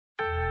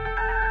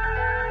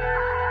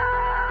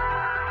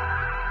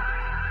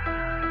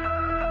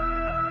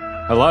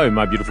Hello,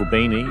 my beautiful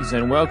beanies,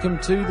 and welcome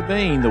to The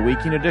Bean, the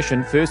weekend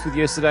edition. First with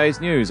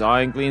yesterday's news.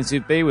 I and Glenn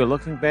ZB, we're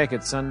looking back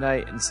at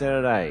Sunday and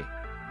Saturday.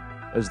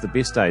 Those are the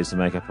best days to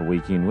make up a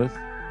weekend with.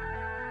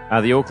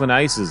 The Auckland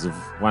Aces have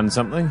won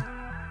something.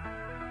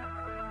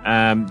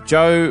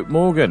 Joe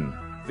Morgan,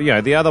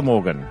 the other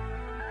Morgan.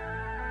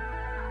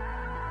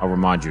 I'll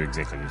remind you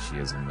exactly who she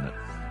is in a minute.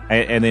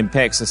 And then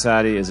Pax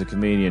Asadi is a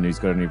comedian who's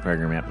got a new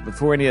program out. But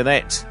before any of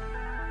that,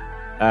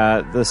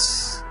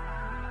 this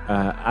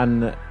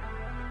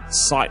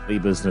unsightly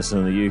business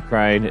in the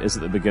Ukraine is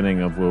at the beginning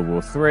of World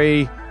War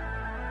III.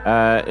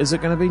 Is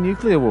it going to be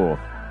nuclear war?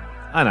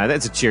 I know,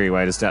 that's a cheery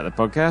way to start the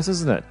podcast,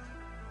 isn't it?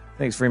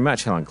 Thanks very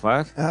much, Helen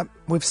Clark.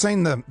 We've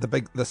seen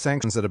the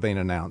sanctions that have been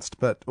announced,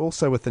 but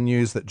also with the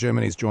news that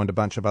Germany's joined a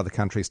bunch of other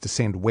countries to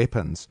send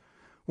weapons.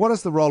 What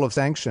is the role of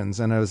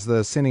sanctions, and is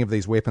the sending of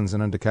these weapons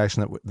an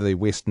indication that the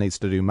West needs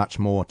to do much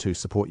more to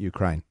support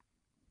Ukraine?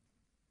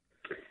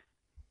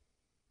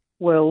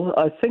 Well,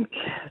 I think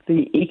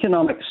the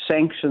economic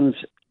sanctions,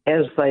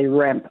 as they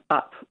ramp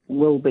up,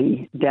 will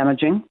be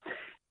damaging.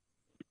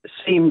 It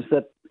seems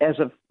that as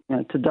of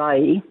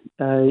today,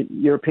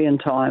 European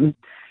time,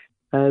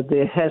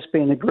 there has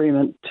been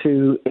agreement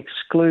to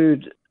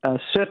exclude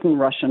certain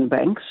Russian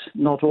banks,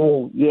 not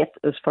all yet,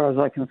 as far as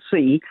I can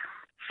see,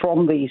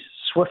 from the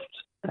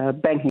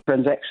SWIFT banking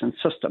transaction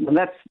system, and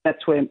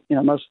that's where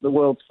most of the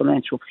world's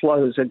financial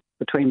flows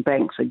between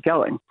banks are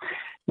going.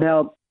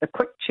 Now, a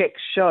quick check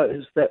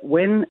shows that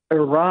when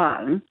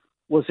Iran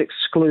was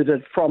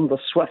excluded from the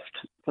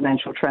SWIFT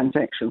financial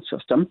transaction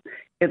system,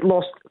 it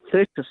lost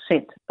 30%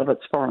 of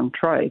its foreign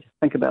trade.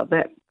 Think about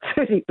that,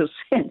 30%.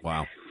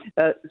 Wow.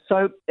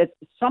 So at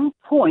some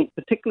point,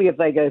 particularly if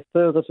they go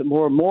further to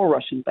more and more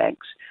Russian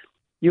banks,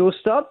 you will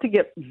start to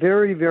get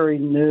very, very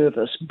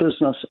nervous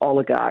business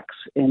oligarchs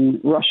in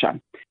Russia.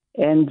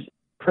 And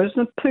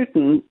President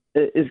Putin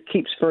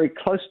keeps very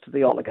close to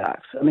the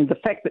oligarchs. I mean, the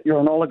fact that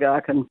you're an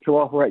oligarch and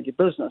cooperate your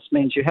business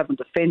means you haven't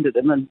offended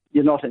him and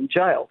you're not in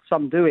jail.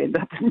 Some do end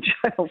up in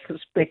jail for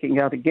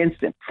speaking out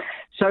against him.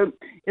 So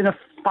in a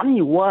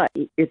funny way,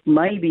 it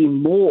may be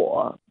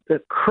more the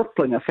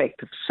crippling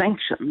effect of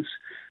sanctions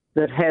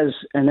that has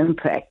an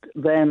impact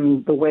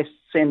than the West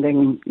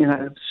sending,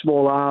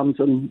 small arms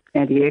and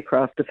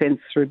anti-aircraft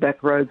defence through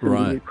back roads in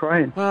the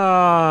Ukraine.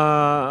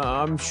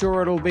 I'm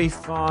sure it'll be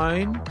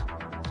fine.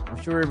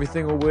 I'm sure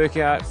everything will work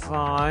out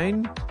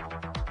fine.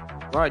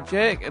 Right,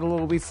 Jack? It'll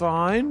all be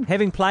fine.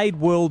 Having played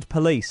world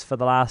police for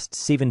the last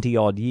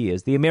 70-odd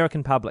years, the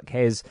American public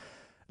has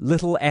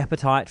little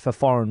appetite for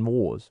foreign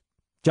wars.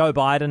 Joe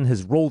Biden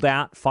has ruled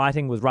out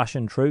fighting with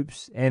Russian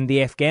troops, and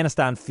the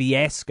Afghanistan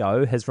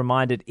fiasco has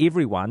reminded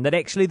everyone that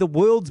actually the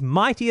world's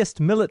mightiest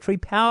military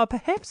power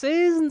perhaps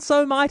isn't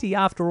so mighty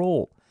after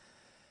all.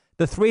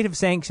 The threat of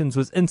sanctions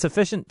was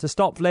insufficient to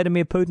stop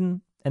Vladimir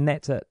Putin, and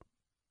that's it.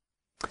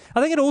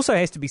 I think it also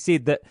has to be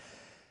said that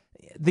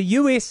the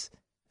US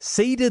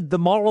ceded the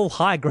moral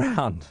high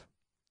ground.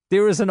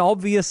 There is an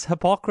obvious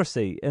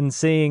hypocrisy in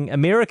seeing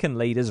American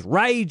leaders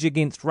rage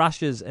against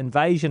Russia's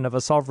invasion of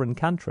a sovereign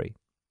country.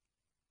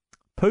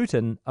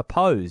 Putin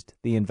opposed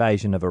the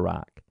invasion of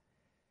Iraq.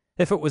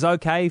 If it was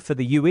okay for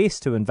the US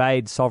to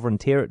invade sovereign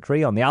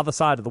territory on the other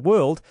side of the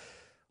world,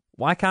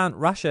 why can't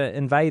Russia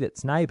invade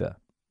its neighbour?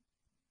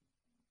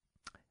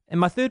 And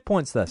my third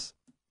point's this.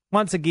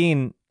 Once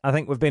again, I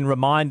think we've been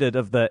reminded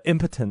of the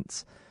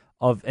impotence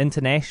of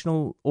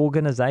international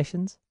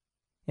organisations.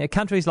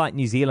 Countries like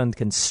New Zealand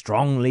can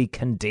strongly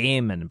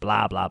condemn and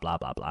blah, blah, blah,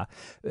 blah, blah,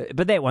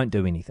 but that won't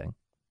do anything.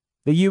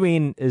 The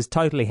UN is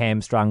totally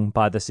hamstrung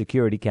by the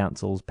Security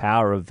Council's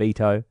power of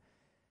veto.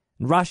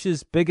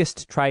 Russia's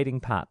biggest trading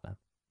partner,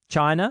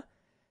 China,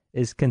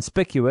 is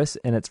conspicuous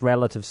in its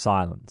relative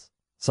silence,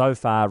 so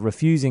far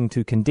refusing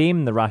to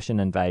condemn the Russian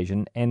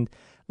invasion and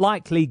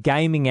likely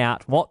gaming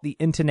out what the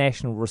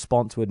international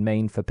response would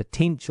mean for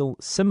potential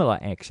similar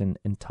action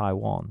in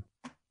Taiwan.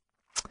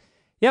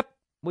 Yep,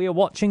 we are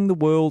watching the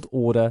world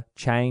order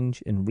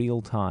change in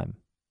real time.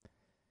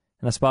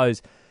 And I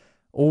suppose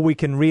all we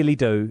can really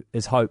do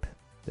is hope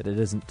that it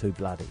isn't too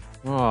bloody.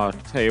 Oh, I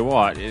tell you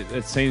what,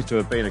 it seems to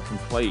have been a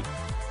complete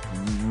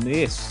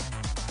mess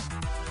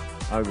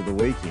over the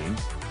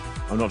weekend.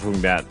 I'm not talking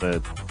about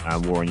the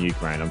war in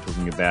Ukraine. I'm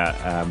talking about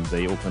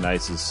the Auckland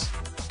Aces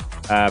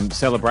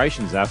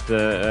celebrations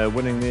after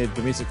winning their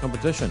domestic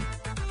competition.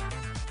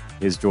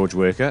 Here's George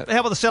Worker.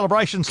 How about the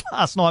celebrations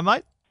last night,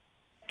 mate?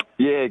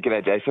 Yeah,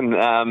 g'day, Jason.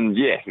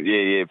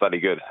 Yeah, bloody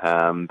good.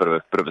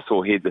 Bit of a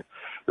sore head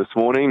this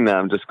morning.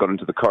 Just got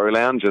into the Corrie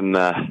Lounge and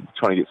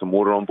trying to get some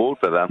water on board,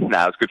 but it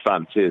was good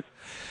fun. Cheers.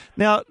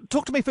 Now,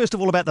 talk to me first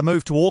of all about the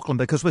move to Auckland,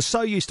 because we're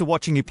so used to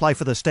watching you play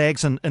for the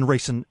Stags in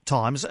recent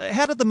times.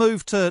 How did the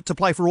move to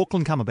play for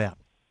Auckland come about?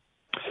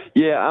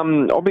 Yeah,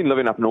 I've been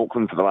living up in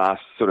Auckland for the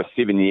last sort of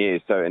 7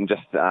 years, and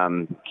just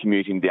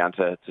commuting down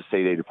to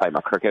CD to play my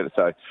cricket.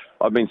 So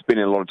I've been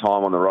spending a lot of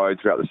time on the road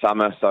throughout the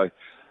summer. So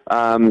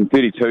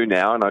 32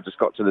 now, and I just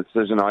got to the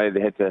decision I either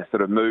had to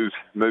sort of move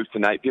to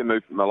Napier,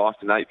 move my life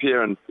to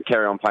Napier, and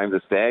carry on playing for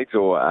the Stags,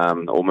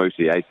 or move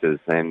to the Aces.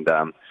 And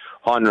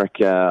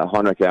Heinrich,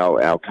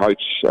 our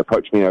coach,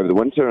 approached me over the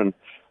winter and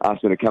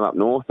asked me to come up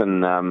north.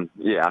 And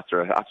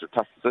after a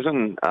tough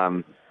decision,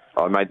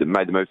 I made the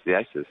move to the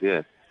Aces.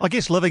 Yeah. I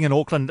guess living in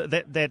Auckland,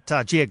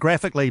 that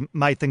geographically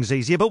made things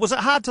easier. But was it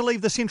hard to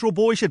leave the Central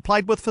boys you'd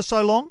played with for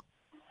so long?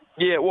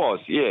 Yeah, it was.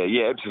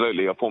 Yeah,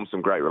 absolutely. I formed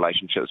some great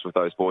relationships with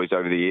those boys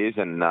over the years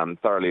and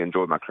thoroughly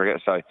enjoyed my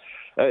cricket. So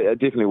it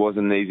definitely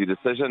wasn't an easy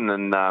decision.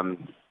 And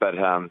but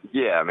I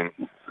mean,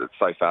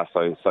 so far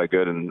so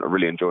good, and I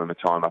really enjoy my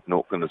time up in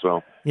Auckland as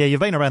well. Yeah, you've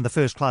been around the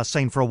first class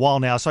scene for a while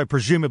now, so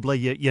presumably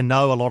you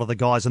know a lot of the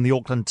guys in the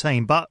Auckland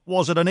team. But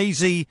was it an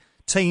easy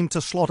team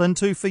to slot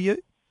into for you?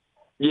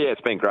 Yeah,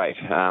 it's been great.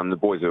 The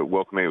boys have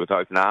welcomed me with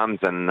open arms,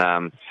 and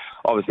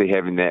obviously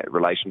having that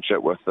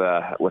relationship with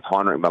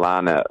Heinrich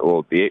Milan,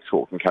 or the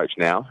ex-Auckland coach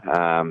now,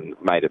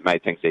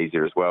 made things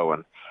easier as well.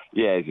 And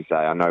yeah, as you say,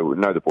 I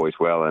know the boys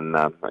well, and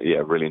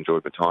really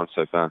enjoyed my time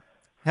so far.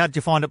 How did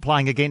you find it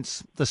playing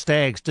against the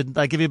Stags? Didn't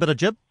they give you a bit of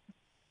jib?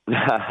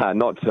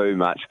 Not too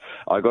much.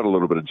 I got a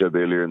little bit of jib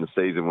earlier in the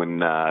season when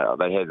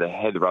they had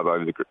the rub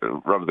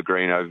of the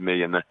green over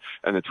me in the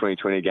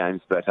 2020 games,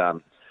 but.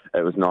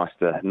 It was nice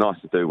to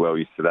do well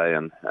yesterday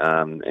and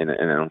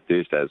on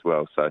Thursday as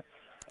well. So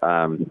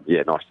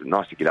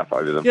nice to get up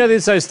over them. Yeah,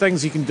 there's those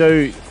things you can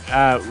do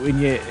when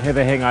you have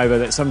a hangover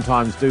that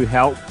sometimes do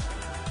help.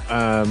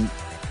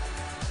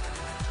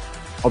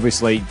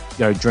 Obviously,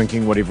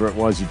 drinking whatever it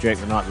was you drank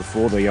the night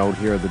before, the old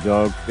hair of the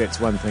dog. That's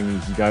one thing you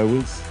can go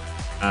with.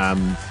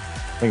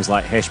 Things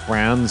like hash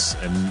browns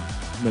and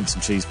mince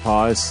and cheese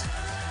pies,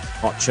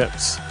 hot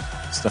chips,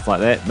 stuff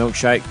like that.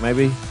 Milkshake,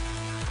 maybe.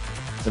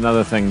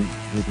 Another thing.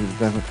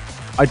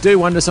 I do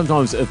wonder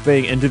sometimes if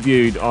being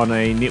interviewed on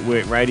a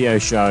network radio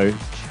show,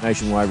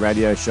 nationwide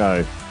radio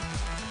show,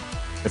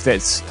 if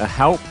that's a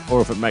help or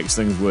if it makes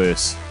things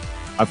worse.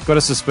 I've got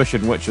a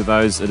suspicion which of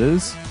those it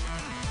is.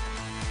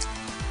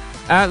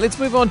 Let's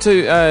move on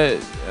to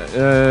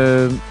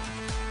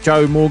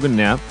Jo Morgan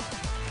now.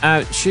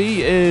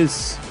 She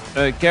is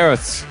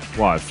Gareth's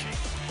wife.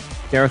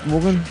 Gareth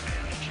Morgan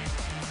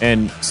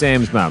and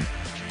Sam's mum.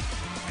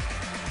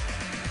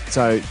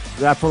 So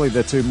they're probably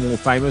the two more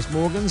famous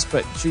Morgans,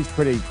 but she's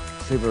pretty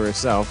clever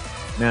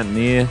herself.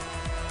 Mountaineer,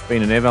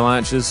 been in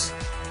avalanches,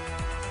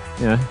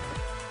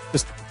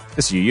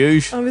 just your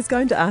usual. I was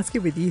going to ask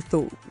you whether you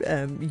thought,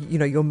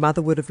 your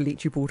mother would have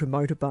let you board a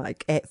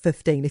motorbike at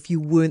 15 if you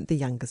weren't the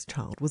youngest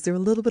child. Was there a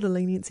little bit of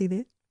leniency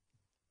there?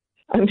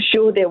 I'm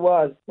sure there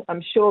was.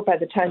 I'm sure by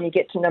the time you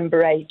get to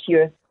number 8,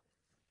 you're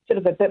sort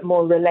of a bit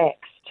more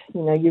relaxed.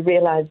 You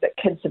realise that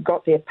kids have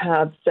got their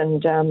paths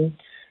and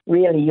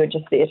really you're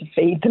just there to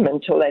feed them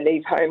until they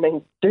leave home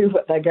and do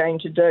what they're going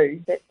to do.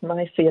 That's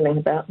my feeling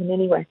about them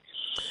anyway.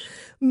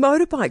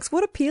 Motorbikes,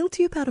 what appealed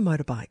to you about a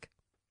motorbike?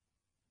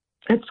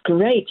 It's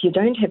great. You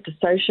don't have to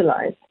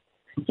socialise.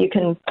 You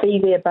can be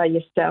there by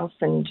yourself,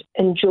 and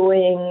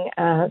enjoying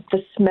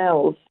the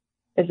smells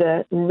is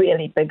a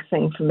really big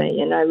thing for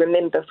me. And I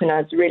remember when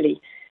I was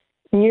really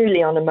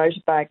newly on a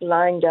motorbike,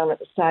 lying down at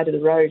the side of the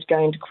road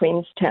going to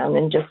Queenstown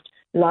and just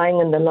lying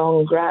in the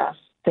long grass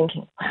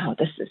thinking, wow,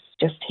 this is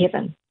just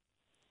heaven.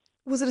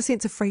 Was it a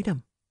sense of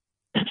freedom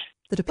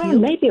that appealed? Well,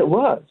 maybe it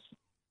was.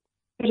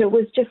 But it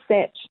was just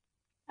that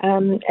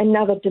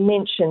another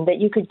dimension that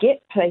you could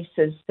get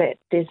places that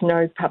there's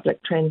no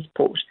public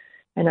transport.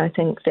 And I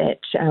think that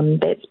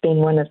that's been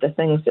one of the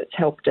things that's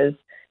helped us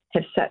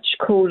have such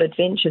cool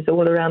adventures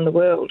all around the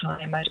world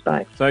on our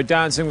motorbike. So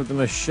Dancing with the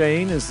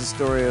Machine is the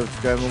story of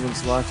Jo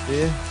Morgan's life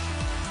there.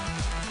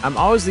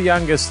 I was the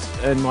youngest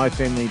in my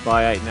family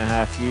by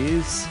 8.5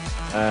 years.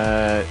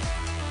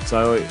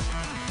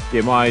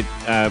 My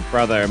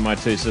brother and my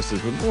two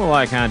sisters were more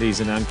like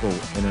aunties and an uncle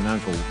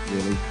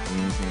really than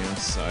anything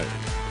else. So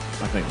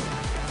I think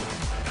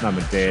Mum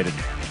and Dad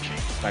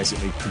had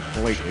basically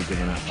completely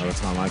given up by the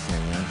time I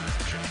came around.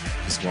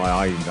 That's why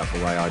I ended up the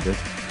way I did.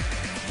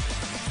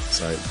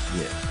 So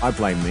yeah, I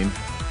blame them.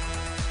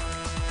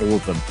 All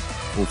of them.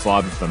 All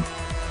 5 of them.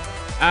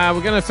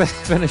 We're going to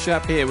finish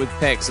up here with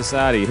Pax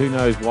Asadi. Who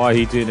knows why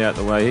he turned out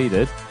the way he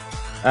did.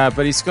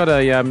 But he's got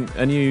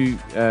a new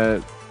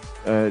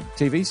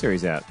TV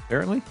series out,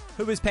 apparently.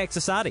 Who is Pax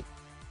Asadi?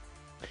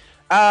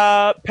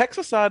 Pax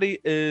Asadi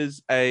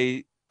is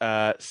a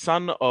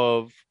son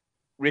of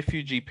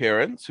refugee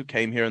parents who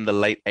came here in the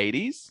late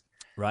 80s.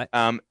 Right.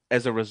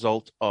 As a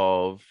result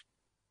of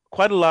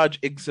quite a large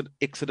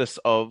exodus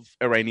of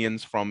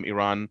Iranians from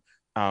Iran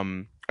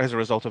as a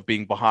result of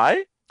being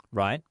Baha'i.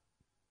 Right.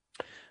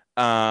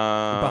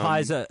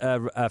 Baha'i is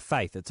a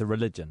faith. It's a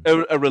religion.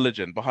 A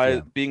religion.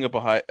 Baha'i, being a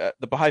Baha'i,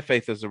 the Baha'i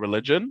faith is a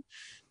religion,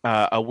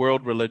 a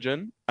world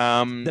religion.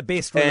 The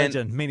best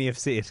religion, many have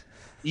said.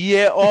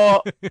 Yeah,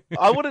 or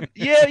I wouldn't.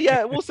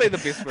 Yeah, we'll say the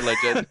best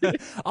religion.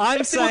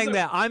 I'm saying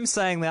that.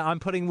 I'm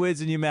putting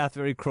words in your mouth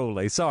very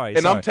cruelly. Sorry.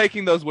 I'm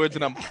taking those words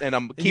and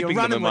I'm keeping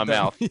them in my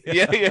mouth.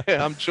 Yeah,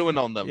 I'm chewing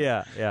on them.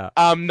 Yeah.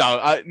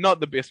 No, not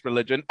the best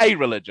religion. A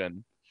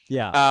religion.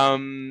 Yeah.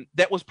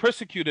 That was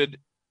persecuted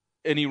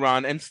in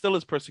Iran and still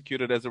is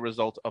persecuted as a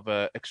result of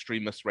an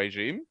extremist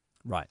regime.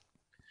 Right.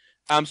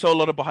 So a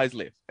lot of Baha'is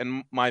left,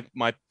 and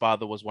my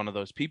father was one of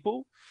those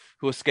people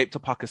who escaped to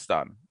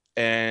Pakistan,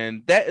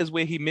 and that is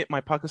where he met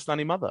my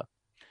Pakistani mother.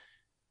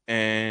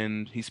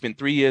 And he spent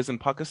 3 years in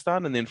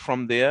Pakistan, and then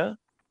from there,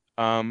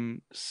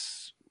 found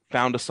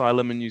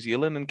asylum in New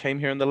Zealand and came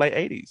here in the late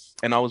 80s.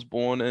 And I was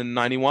born in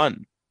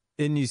 91.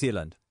 In New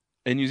Zealand?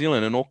 In New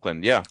Zealand, in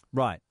Auckland, yeah.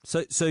 Right.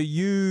 So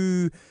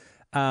you,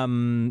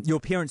 your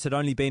parents had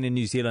only been in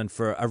New Zealand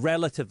for a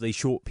relatively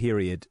short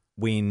period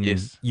when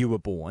you were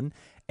born.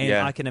 And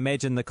I can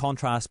imagine the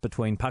contrast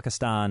between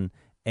Pakistan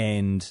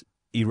and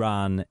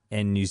Iran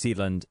and New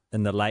Zealand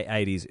in the late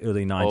 80s,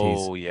 early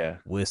 90s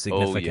were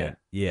significant.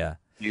 Yeah.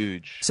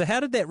 Huge. So how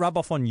did that rub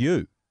off on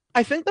you?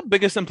 I think the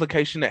biggest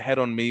implication it had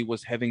on me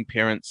was having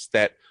parents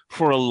that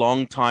for a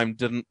long time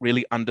didn't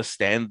really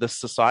understand this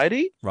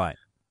society. Right.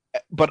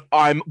 But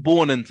I'm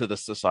born into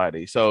this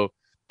society. So,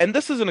 and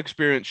this is an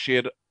experience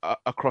shared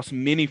across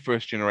many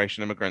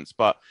first-generation immigrants,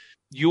 but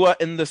you are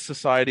in this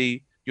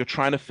society, you're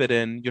trying to fit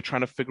in, you're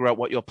trying to figure out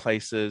what your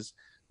place is,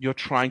 you're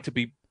trying to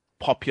be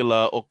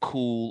popular or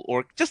cool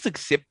or just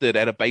accepted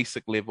at a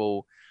basic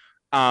level.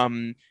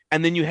 And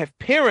then you have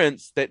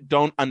parents that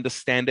don't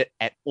understand it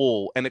at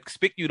all and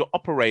expect you to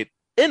operate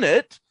in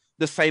it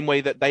the same way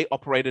that they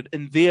operated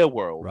in their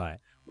world, right?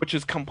 Which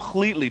is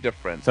completely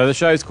different. So the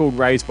show's called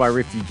Raised by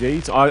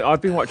Refugees. I've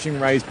been watching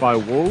Raised by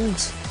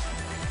Wolves,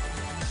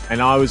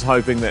 and I was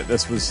hoping that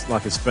this was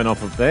like a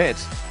spin-off of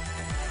that.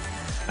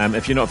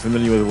 If you're not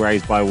familiar with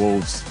Raised by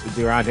Wolves,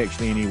 there aren't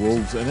actually any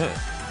wolves in it.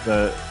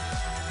 The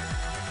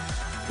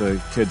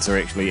kids are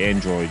actually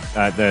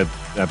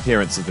the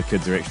parents of the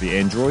kids are actually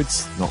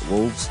androids, not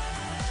wolves.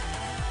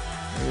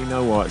 I don't really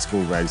know why it's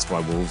called Raised by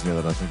Wolves now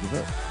that I think of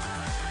it.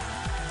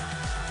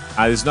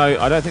 I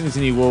don't think there's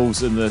any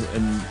wolves in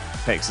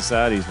Pax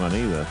Society's one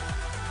either.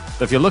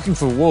 So if you're looking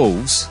for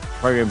wolves,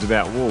 programs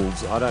about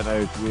wolves, I don't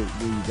know where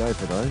you go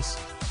for those.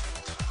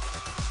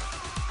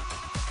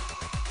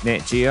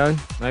 Nat Geo,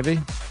 maybe?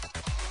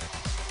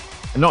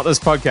 And not this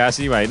podcast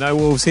anyway. No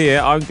wolves here.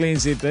 I'm Glenn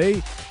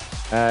ZB.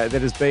 That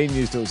has been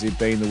News Talk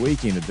ZB in the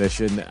weekend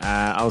edition.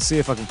 I'll see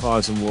if I can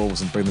find some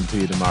wolves and bring them to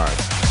you tomorrow.